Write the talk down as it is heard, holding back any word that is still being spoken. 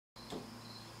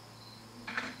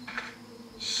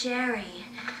Sherry,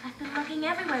 I've been looking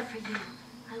everywhere for you.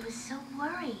 I was so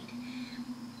worried.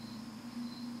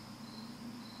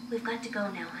 We've got to go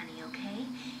now, honey, okay?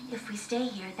 If we stay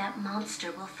here, that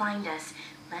monster will find us.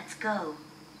 Let's go.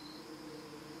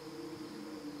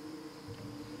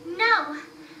 No,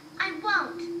 I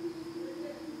won't.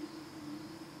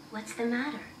 What's the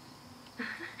matter?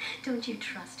 Don't you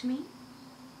trust me?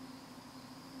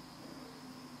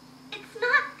 It's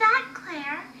not that,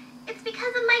 Claire. It's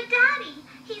because of my daddy.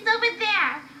 He's over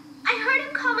there. I heard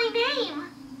him call my name.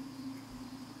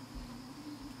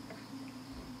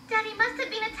 Daddy must have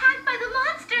been attacked by the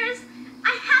monsters.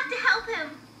 I have to help him.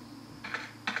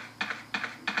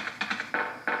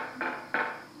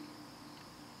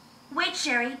 Wait,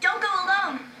 Sherry, don't go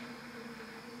alone.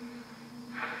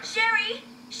 Sherry!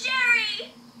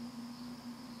 Sherry!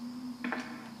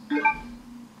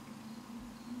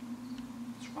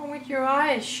 What's wrong with your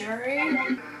eyes, Sherry?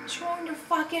 What's wrong with your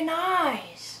fucking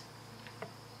eyes?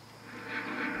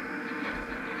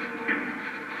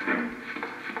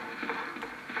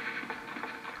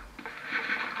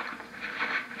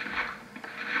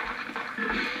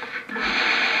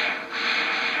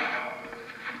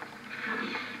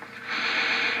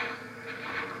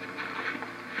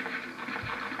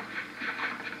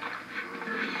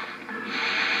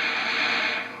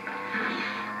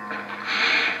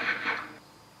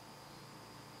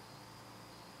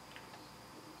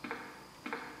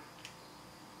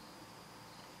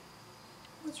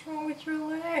 What's wrong with your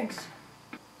legs?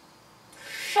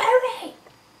 Sherry!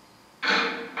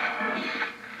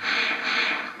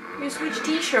 You switch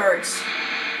t-shirts.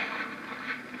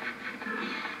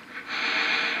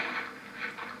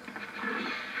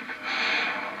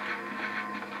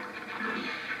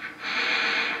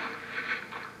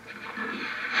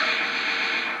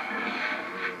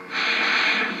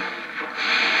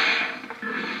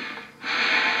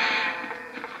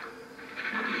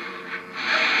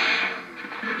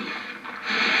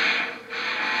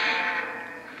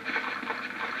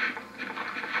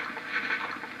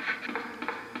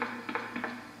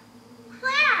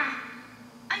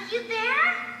 You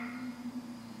there?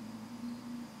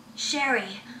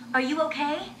 Sherry, are you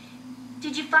okay?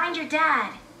 Did you find your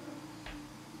dad?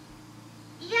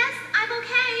 Yes, I'm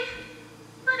okay.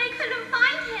 But I couldn't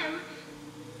find him.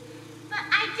 But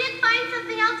I did find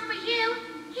something else for you.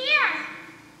 Here.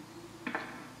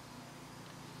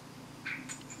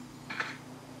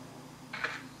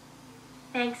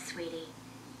 Thanks, sweetie.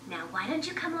 Now, why don't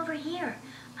you come over here?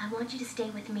 I want you to stay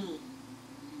with me.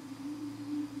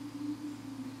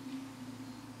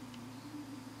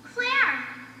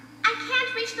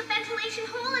 The ventilation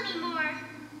hole anymore.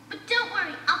 But don't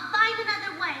worry, I'll find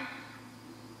another way.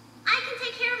 I can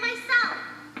take care of myself.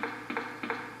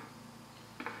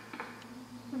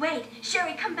 Wait,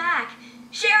 Sherry, come back.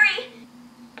 Sherry!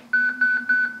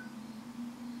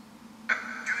 Do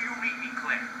you read me,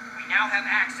 Claire? We now have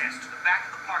access to the back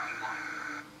of the parking lot.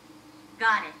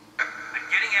 Got it. I'm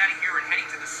getting out of here and heading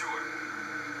to the sewer.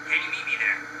 Can you meet me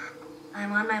there?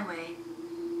 I'm on my way.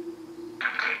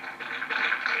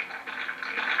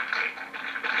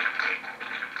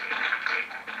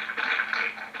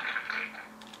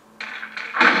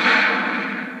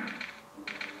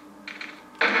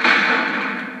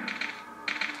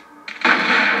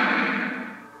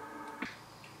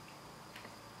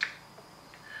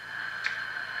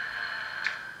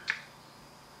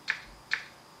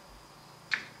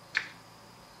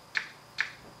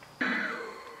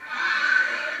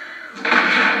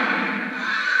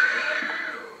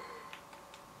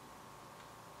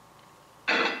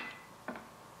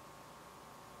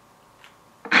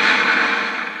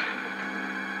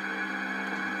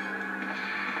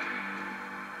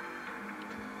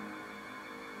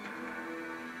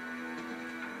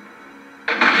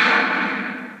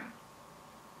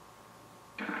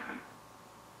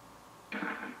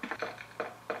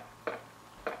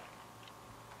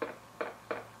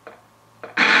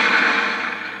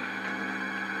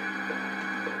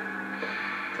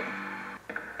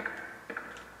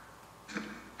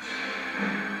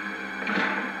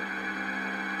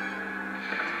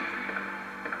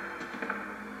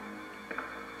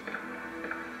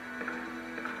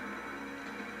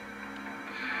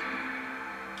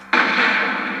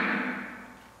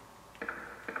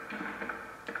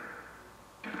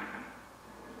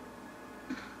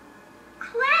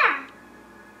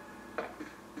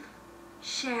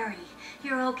 Sherry,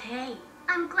 you're okay.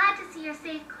 I'm glad to see you're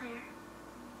safe, Claire.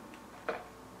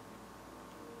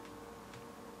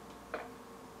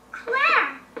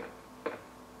 Claire!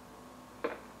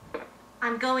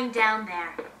 I'm going down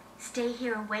there. Stay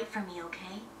here and wait for me,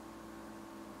 okay?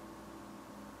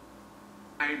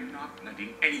 I'm not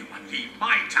letting anyone leave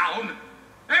my town.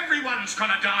 Everyone's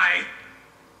gonna die.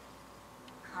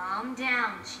 Calm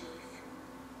down, Chief.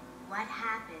 What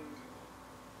happened?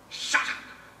 Shut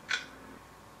up.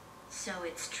 So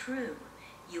it's true.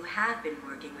 You have been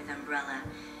working with Umbrella.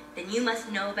 Then you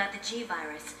must know about the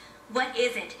G-Virus. What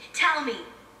is it? Tell me!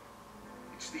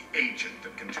 It's the agent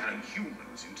that can turn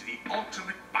humans into the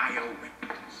ultimate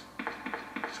bioweapons.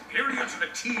 Superior to the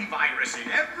T-Virus in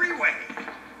every way.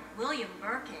 William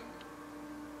Birkin.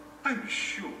 I'm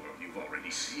sure you've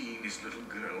already seen this little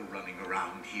girl running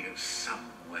around here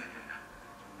somewhere.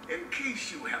 In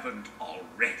case you haven't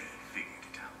already figured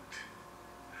it out.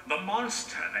 The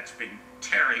monster that's been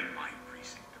tearing my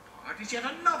precinct apart is yet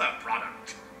another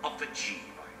product of the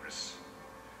G-Virus.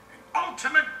 An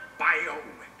ultimate bioweapon.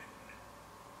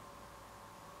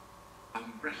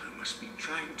 Umbrella must be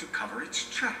trying to cover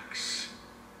its tracks.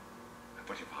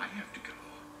 But if I have to go,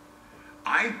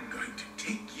 I'm going to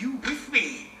take you with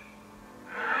me.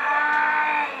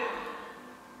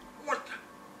 What the?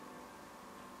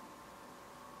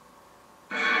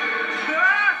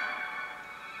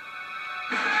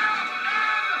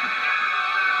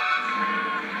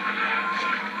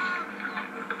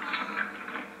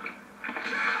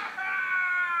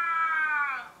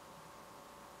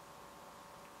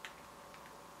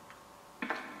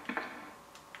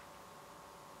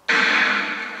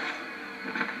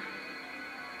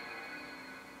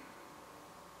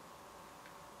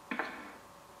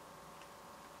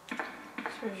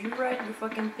 Serves you right, you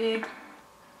fucking pig.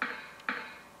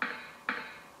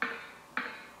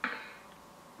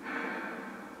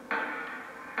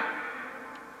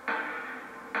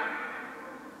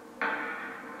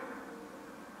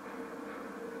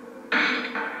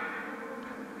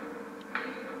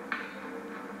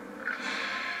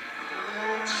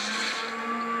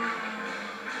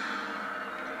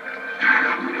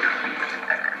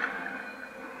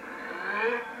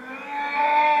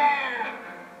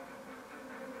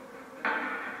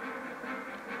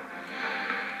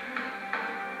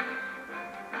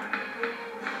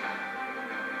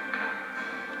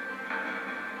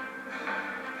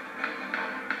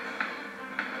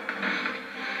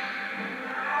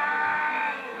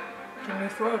 Can you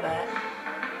throw that?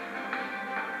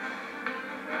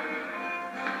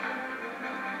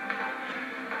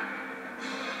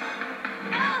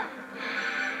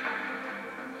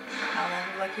 That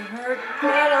looked like it hurt.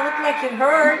 Yeah, that looked like it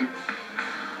hurt.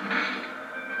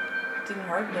 Didn't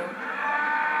hurt though.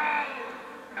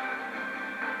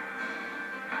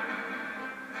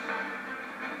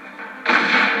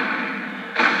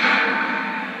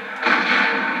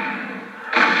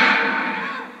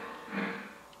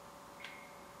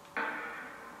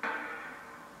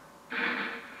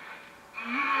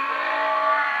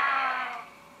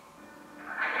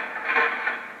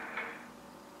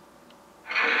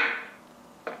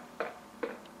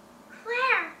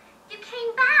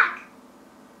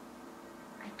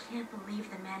 I can't believe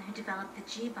the man who developed the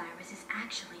G-Virus is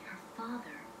actually her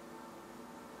father.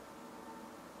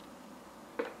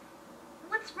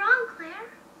 What's wrong, Claire?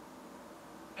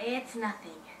 It's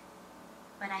nothing.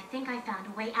 But I think I found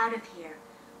a way out of here.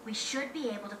 We should be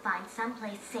able to find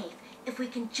someplace safe if we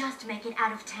can just make it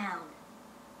out of town.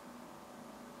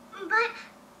 But...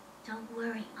 Don't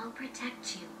worry, I'll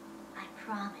protect you. I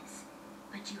promise.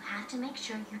 But you have to make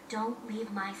sure you don't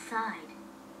leave my side.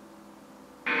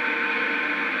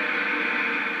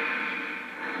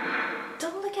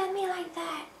 Don't look at me like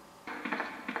that.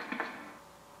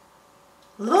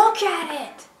 Look at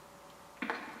it!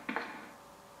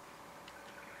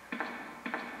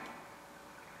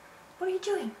 What are you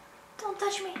doing? Don't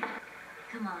touch me.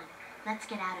 Come on, let's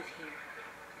get out of here.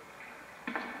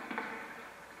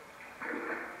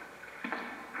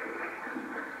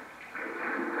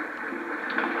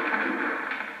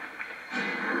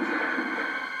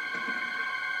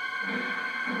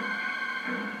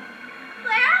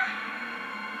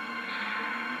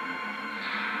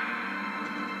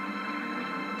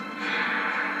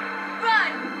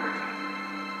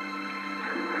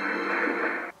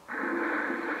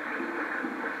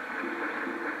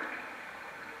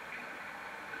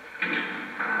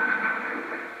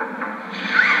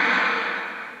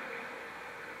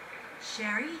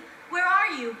 Sherry? Where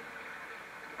are you?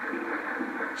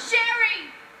 Sherry!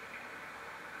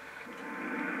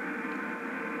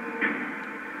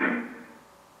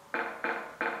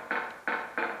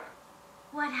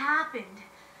 What happened?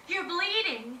 You're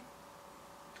bleeding.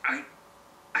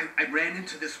 I ran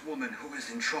into this woman who was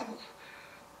in trouble.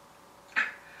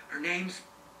 Her name's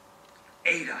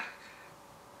Ada.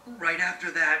 Right after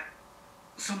that,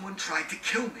 someone tried to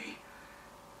kill me.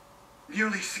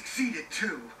 Nearly succeeded,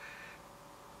 too.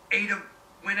 Ada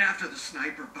went after the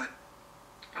sniper, but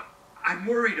I'm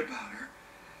worried about her.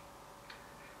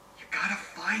 You gotta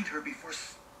find her before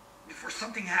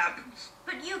something happens.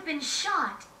 But you've been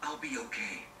shot. I'll be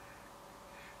okay.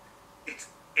 It's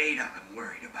Ada I'm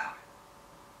worried about.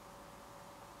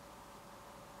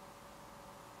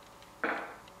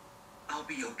 I'll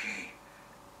be okay.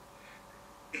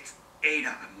 It's Ada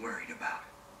I'm worried about.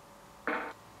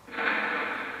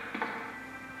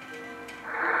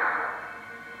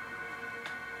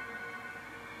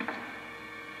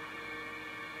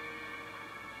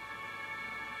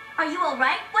 Are you all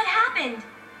right? What happened?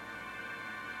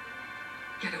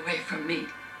 Get away from me.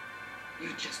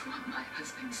 You just want my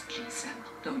husband's G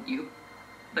sample, don't you?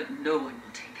 But no one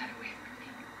will take that away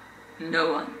from me.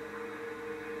 No one.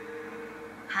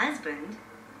 Husband?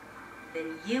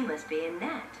 Then you must be in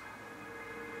that.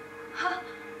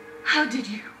 How did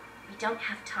you? We don't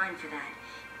have time for that.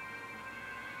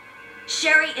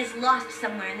 Sherry is lost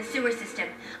somewhere in the sewer system.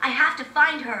 I have to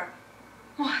find her.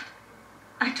 What?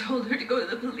 I told her to go to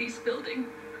the police building.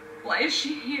 Why is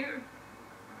she here?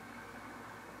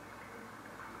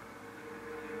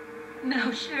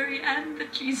 Now Sherry and the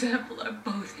G sample are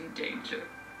both in danger.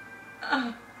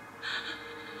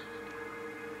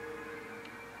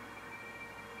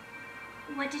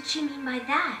 What did she mean by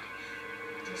that?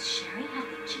 Does Sherry have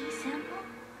the G sample?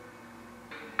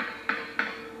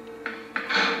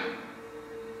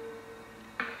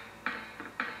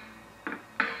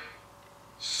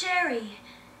 Sherry,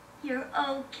 you're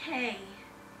okay.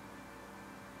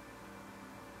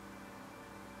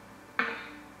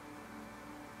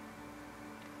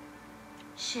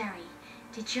 Sherry,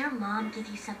 did your mom give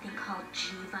you something called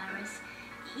G virus?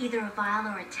 Either a vial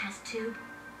or a test tube?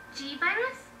 G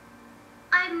virus?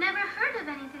 I've never heard of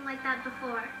anything like that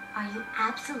before. Are you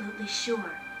absolutely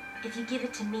sure? If you give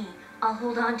it to me, I'll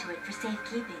hold on to it for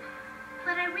safekeeping.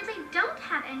 But I really don't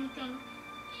have anything.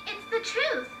 It's the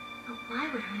truth. But why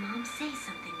would her mom say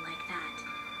something like that?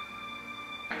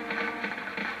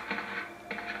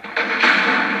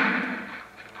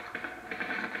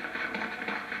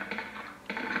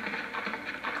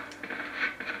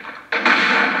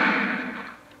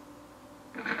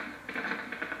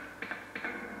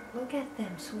 Look at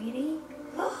them, sweetie.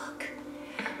 Look.